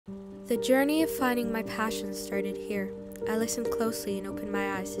The journey of finding my passion started here. I listened closely and opened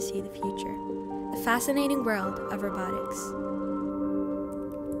my eyes to see the future, the fascinating world of robotics.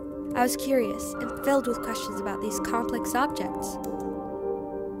 I was curious and filled with questions about these complex objects.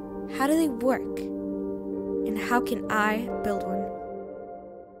 How do they work? And how can I build one?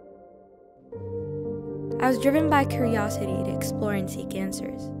 I was driven by curiosity to explore and seek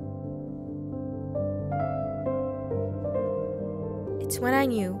answers. It's when I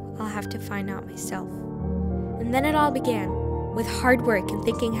knew I'll have to find out myself. And then it all began, with hard work and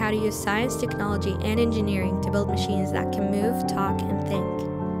thinking how to use science, technology, and engineering to build machines that can move, talk, and think.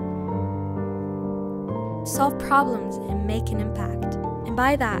 Solve problems and make an impact. And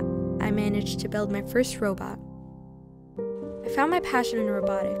by that, I managed to build my first robot. I found my passion in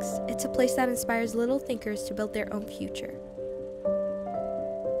robotics. It's a place that inspires little thinkers to build their own future.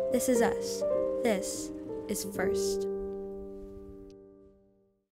 This is us. This is FIRST.